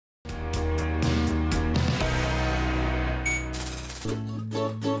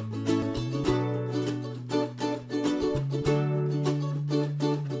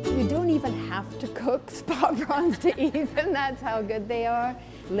spot prawns to eat, and that's how good they are.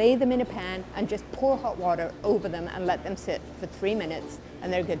 Lay them in a pan and just pour hot water over them and let them sit for 3 minutes,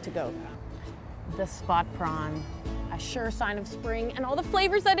 and they're good to go. The spot prawn, a sure sign of spring and all the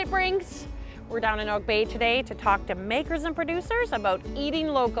flavors that it brings. We're down in Oak Bay today to talk to makers and producers about eating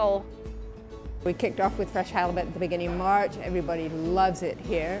local. We kicked off with fresh halibut at the beginning of March. Everybody loves it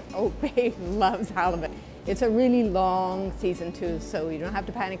here. Oak Bay loves halibut. It's a really long season too, so you don't have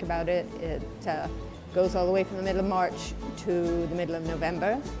to panic about it. It goes all the way from the middle of March to the middle of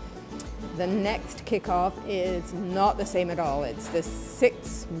November. The next kickoff is not the same at all. It's the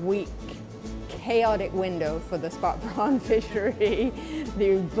 6-week chaotic window for the spot prawn fishery.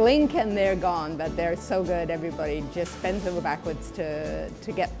 You blink and they're gone, but they're so good. Everybody just bends over backwards to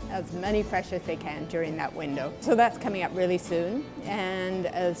get as many fresh as they can during that window. So that's coming up really soon, and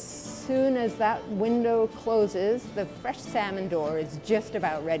as soon as that window closes, the fresh salmon door is just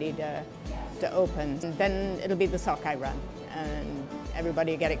about ready to open. And then it'll be the sockeye run, and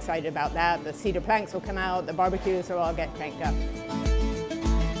everybody will get excited about that. The cedar planks will come out, the barbecues will all get cranked up.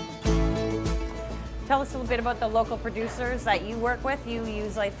 Tell us a little bit about the local producers that you work with. You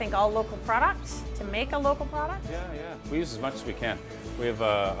use, I think, all local products to make a local product? Yeah. We use as much as we can. We have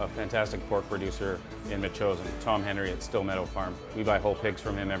a fantastic pork producer in Metchosin, Tom Henry at Still Meadow Farm. We buy whole pigs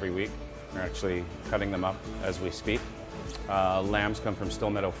from him every week. We're actually cutting them up as we speak. Lambs come from Still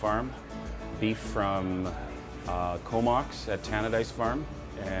Meadow Farm. Beef from Comox at Tannadice Farm,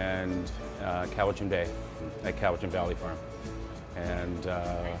 and Cowichan Bay at Cowichan Valley Farm. And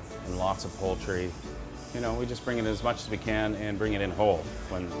lots of poultry. You know, we just bring it as much as we can and bring it in whole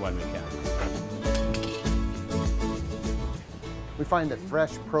when we can. We find that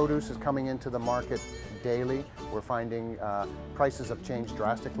fresh produce is coming into the market daily. We're finding prices have changed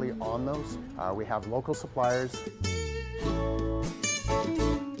drastically on those. We have local suppliers.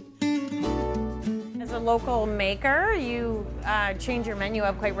 As a local maker, you change your menu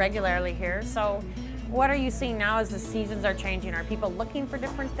up quite regularly here. So what are you seeing now as the seasons are changing? Are people looking for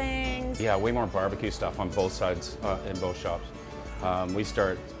different things? Yeah, way more barbecue stuff on both sides in both shops. We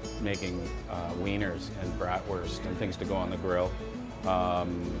start making wieners and bratwurst and things to go on the grill.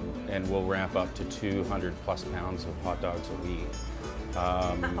 And we'll ramp up to 200+ pounds of hot dogs a week.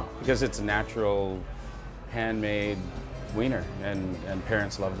 Because it's a natural, handmade wiener, and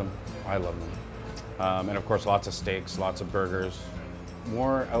parents love them. I love them. And of course, lots of steaks, lots of burgers,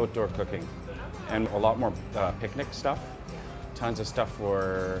 more outdoor cooking. And a lot more picnic stuff, tons of stuff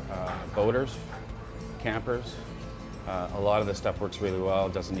for boaters, campers. A lot of the stuff works really well,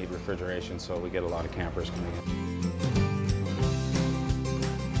 it doesn't need refrigeration, so we get a lot of campers coming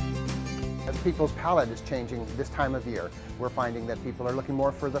in. People's palate is changing this time of year. We're finding that people are looking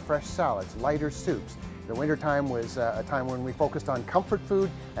more for the fresh salads, lighter soups. The wintertime was a time when we focused on comfort food,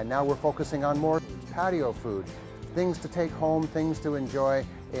 and now we're focusing on more patio food. Things to take home, things to enjoy.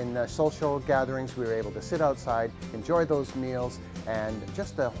 In social gatherings, we were able to sit outside, enjoy those meals, and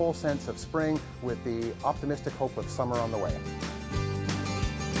just a whole sense of spring with the optimistic hope of summer on the way.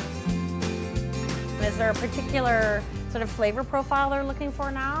 Is there a particular sort of flavor profile they're looking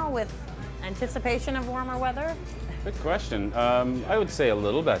for now with anticipation of warmer weather? Good question. I would say a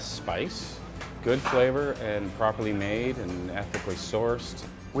little bit of spice, good flavor, and properly made and ethically sourced.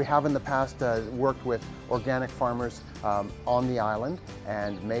 We have in the past worked with organic farmers on the island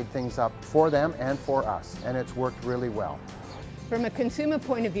and made things up for them and for us, and it's worked really well. From a consumer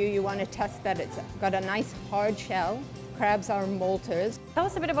point of view, you want to test that it's got a nice hard shell. Crabs are molters. Tell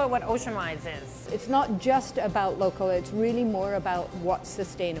us a bit about what Oceanwise is. It's not just about local, it's really more about what's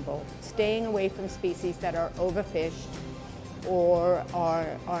sustainable. Staying away from species that are overfished or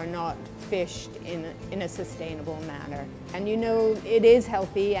are not fished in a sustainable manner. And you know it is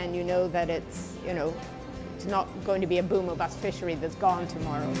healthy, and you know that it's, you know, it's not going to be a boom or bust fishery that's gone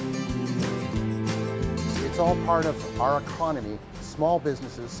tomorrow. It's all part of our economy, small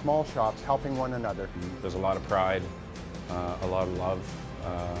businesses, small shops helping one another. There's a lot of pride, a lot of love,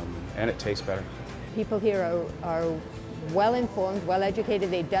 and it tastes better. People here are well informed, well educated.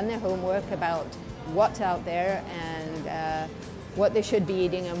 They've done their homework about what's out there and what they should be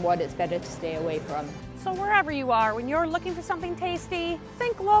eating and what it's better to stay away from. So wherever you are, when you're looking for something tasty,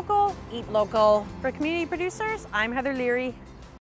 think local, eat local. For community producers, I'm Heather Leary.